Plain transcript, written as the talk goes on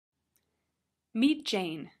Meet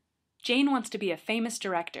Jane. Jane wants to be a famous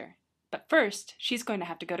director, but first she's going to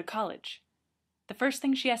have to go to college. The first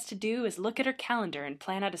thing she has to do is look at her calendar and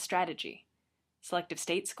plan out a strategy. Selective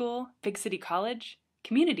state school, big city college,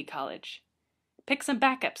 community college. Pick some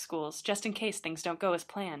backup schools just in case things don't go as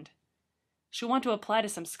planned. She'll want to apply to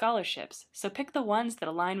some scholarships, so pick the ones that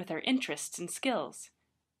align with her interests and skills.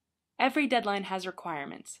 Every deadline has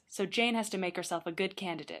requirements, so Jane has to make herself a good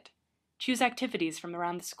candidate. Choose activities from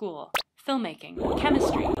around the school: filmmaking,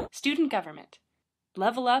 chemistry, student government.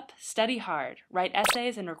 Level up, study hard, write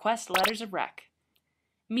essays, and request letters of rec.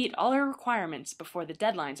 Meet all her requirements before the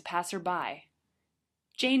deadlines pass her by.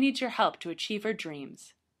 Jane needs your help to achieve her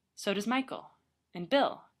dreams. So does Michael, and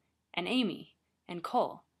Bill, and Amy, and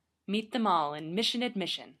Cole. Meet them all in Mission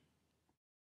Admission.